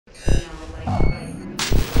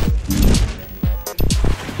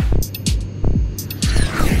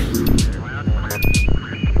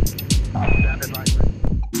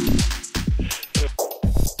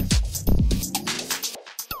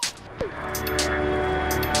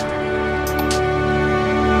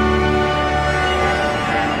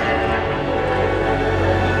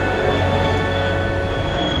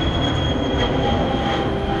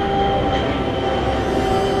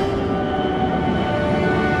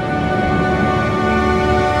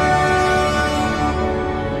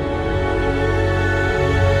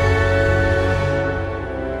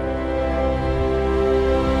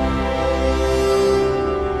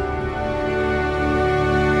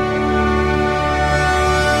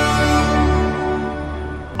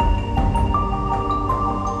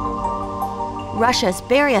Russia's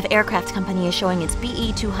Beriev Aircraft Company is showing its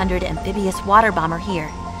Be-200 amphibious water bomber here.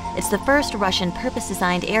 It's the first Russian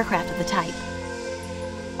purpose-designed aircraft of the type.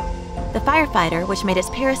 The firefighter, which made its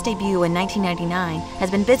Paris debut in 1999,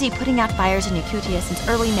 has been busy putting out fires in Yakutia since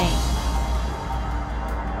early May.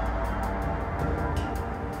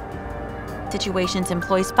 Situations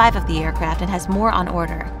employs 5 of the aircraft and has more on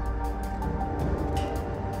order.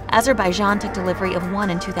 Azerbaijan took delivery of 1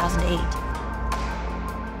 in 2008.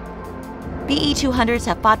 Be-200s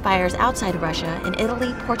have fought fires outside Russia in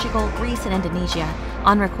Italy, Portugal, Greece, and Indonesia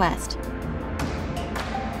on request.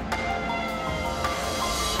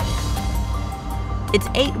 Its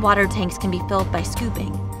 8 water tanks can be filled by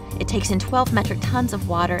scooping. It takes in 12 metric tons of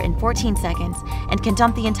water in 14 seconds and can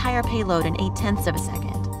dump the entire payload in 0.8 of a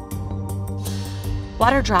second.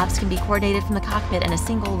 Water drops can be coordinated from the cockpit in a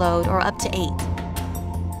single load or up to 8.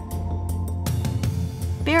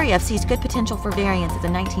 Beriev sees good potential for variants of the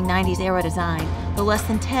 1990s era design, though less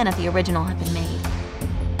than 10 of the original have been made.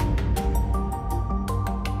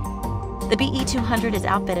 The Be-200 is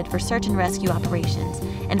outfitted for search and rescue operations,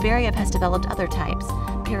 and Beriev has developed other types: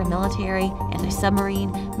 paramilitary,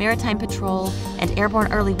 anti-submarine, maritime patrol, and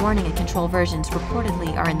airborne early warning and control versions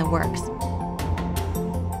reportedly are in the works.